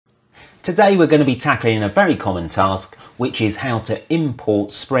Today we're going to be tackling a very common task, which is how to import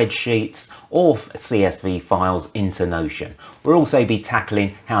spreadsheets or CSV files into Notion. We'll also be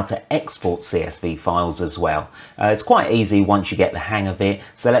tackling how to export CSV files as well. It's quite easy once you get the hang of it,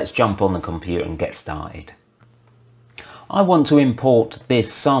 so let's jump on the computer and get started. I want to import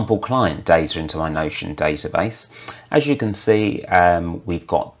this sample client data into my Notion database. As you can see, we've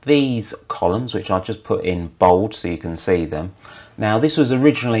got these columns, which I'll just put in bold so you can see them. Now, this was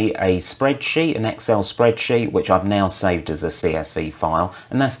originally a spreadsheet, an Excel spreadsheet, which I've now saved as a CSV file.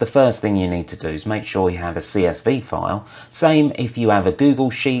 And that's the first thing you need to do, is make sure you have a CSV file. Same if you have a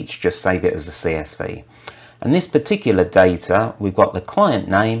Google Sheets, just save it as a CSV. And this particular data, we've got the client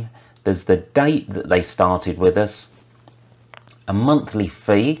name, there's the date that they started with us, a monthly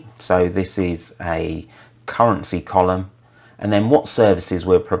fee, so this is a currency column, and then what services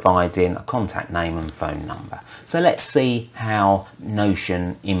we're providing, a contact name and phone number. So let's see how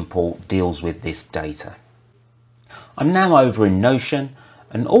Notion import deals with this data. I'm now over in Notion,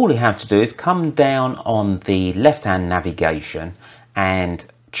 and all you have to do is come down on the left hand navigation and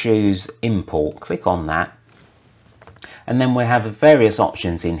choose import. Click on that, and then we have various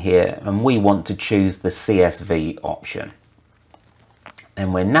options in here, and we want to choose the CSV option.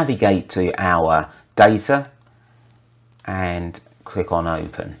 Then we'll navigate to our data and click on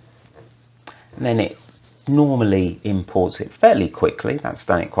open, and then it normally imports it fairly quickly. That's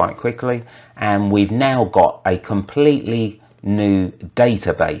done it quite quickly, and we've now got a completely new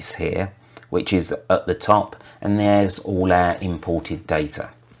database here, which is at the top, and there's all our imported data.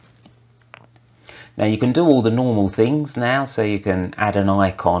 Now you can do all the normal things now, so you can add an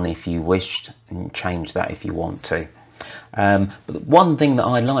icon if you wished and change that if you want to. But one thing that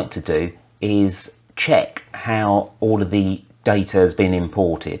I like to do is check how all of the data has been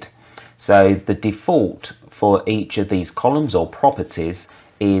imported. So the default for each of these columns or properties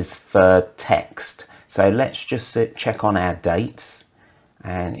is for text. So let's just check on our dates,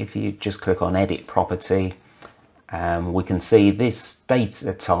 and if you just click on edit property, we can see this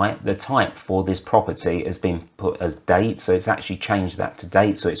data type, the type for this property has been put as date, so it's actually changed that to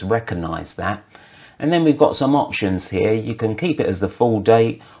date, so it's recognized that. And then we've got some options here. You can keep it as the full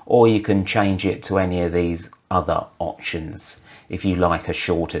date, or you can change it to any of these other options if you like a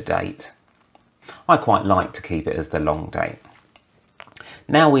shorter date. I quite like to keep it as the long date.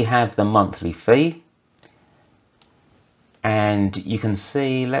 Now we have the monthly fee, and you can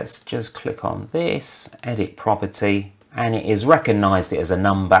see, let's just click on this, edit property, and it is recognized it as a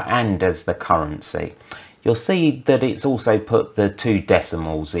number and as the currency. You'll see that it's also put the 2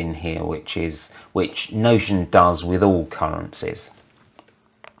 decimals in here, which Notion does with all currencies.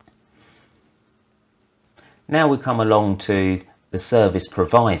 Now we come along to the service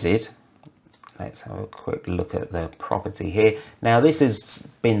provided. Let's have a quick look at the property here. Now this has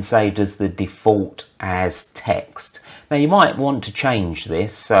been saved as the default as text. Now you might want to change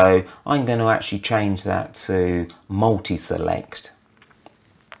this, so I'm going to actually change that to multi-select.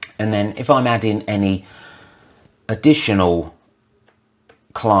 And then if I'm adding any additional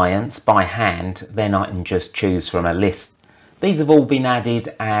clients by hand, then I can just choose from a list. These have all been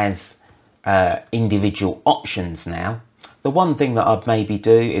added as individual options now. The one thing that I'd maybe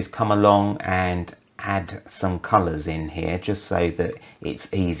do is come along and add some colors in here, just so that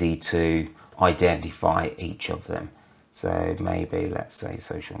it's easy to identify each of them. So maybe, let's say,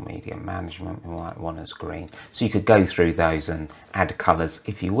 social media management, we might want as green. So you could go through those and add colors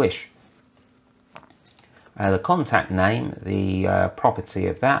if you wish. The contact name, the property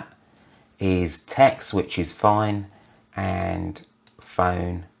of that is text, which is fine, and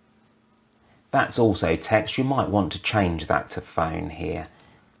phone, that's also text. You might want to change that to phone here,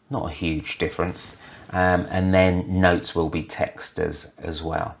 not a huge difference. And then notes will be text as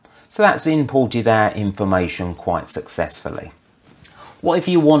well. So that's imported our information quite successfully. What if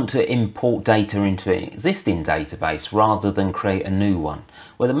you want to import data into an existing database rather than create a new one?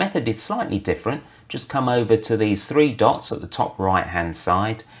 Well, the method is slightly different. Just come over to these 3 dots at the top right hand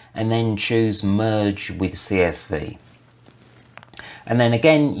side and then choose merge with CSV. And then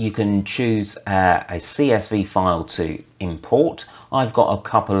again, you can choose a CSV file to import. I've got a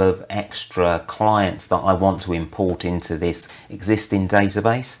couple of extra clients that I want to import into this existing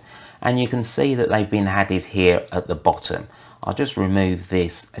database, and you can see that they've been added here at the bottom. I'll just remove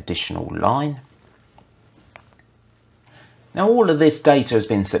this additional line. Now all of this data has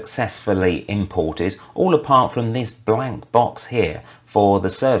been successfully imported, all apart from this blank box here for the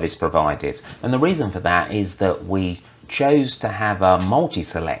service provided. And the reason for that is that we chose to have a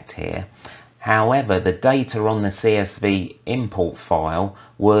multi-select here, However, the data on the CSV import file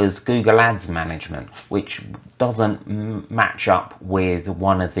was Google Ads Management, which doesn't match up with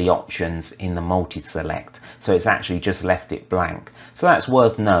one of the options in the multi-select. So it's actually just left it blank. So that's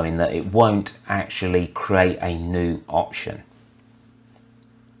worth knowing, that it won't actually create a new option.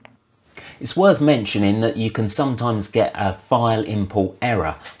 It's worth mentioning that you can sometimes get a file import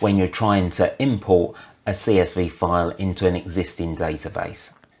error when you're trying to import a CSV file into an existing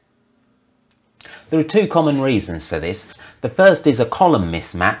database. There are two common reasons for this. The first is a column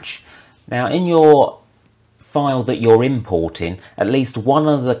mismatch. Now, in your file that you're importing, at least one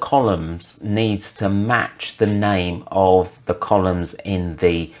of the columns needs to match the name of the columns in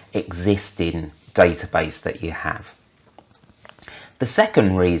the existing database that you have. The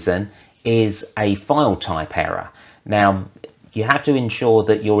second reason is a file type error. Now, you have to ensure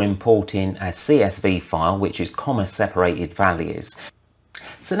that you're importing a CSV file, which is comma separated values.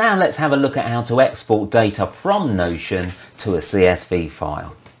 So now let's have a look at how to export data from Notion to a CSV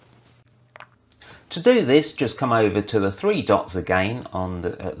file. To do this, just come over to the three dots again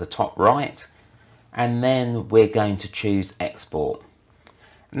at the top right, and then we're going to choose Export.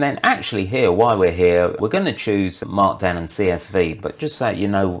 And then actually here, while we're here, we're going to choose Markdown and CSV, but just so you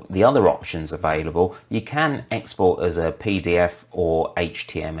know the other options available, you can export as a PDF or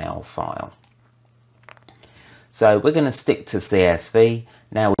HTML file. So we're going to stick to CSV.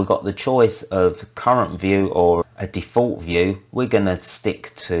 Now we've got the choice of current view or a default view. We're going to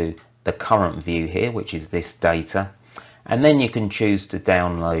stick to the current view here, which is this data. And then you can choose to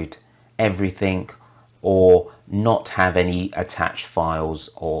download everything or not have any attached files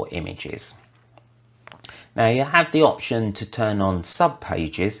or images. Now you have the option to turn on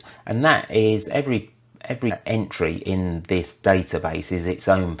subpages, and that is every entry in this database is its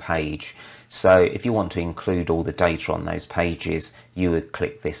own page. So if you want to include all the data on those pages, you would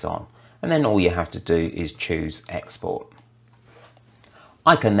click this on, and then all you have to do is choose Export.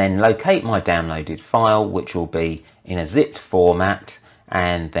 I can then locate my downloaded file, which will be in a zipped format,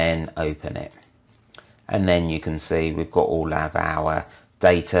 and then open it. And then you can see we've got all of our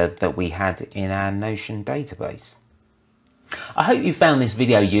data that we had in our Notion database. I hope you found this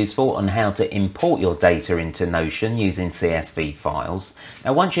video useful on how to import your data into Notion using CSV files.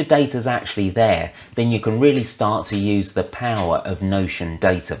 Now once your data is actually there, then you can really start to use the power of Notion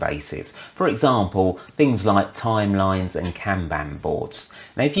databases. For example, things like timelines and Kanban boards.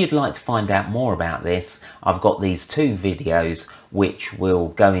 Now if you'd like to find out more about this, I've got these two videos which will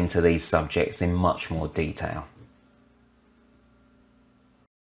go into these subjects in much more detail.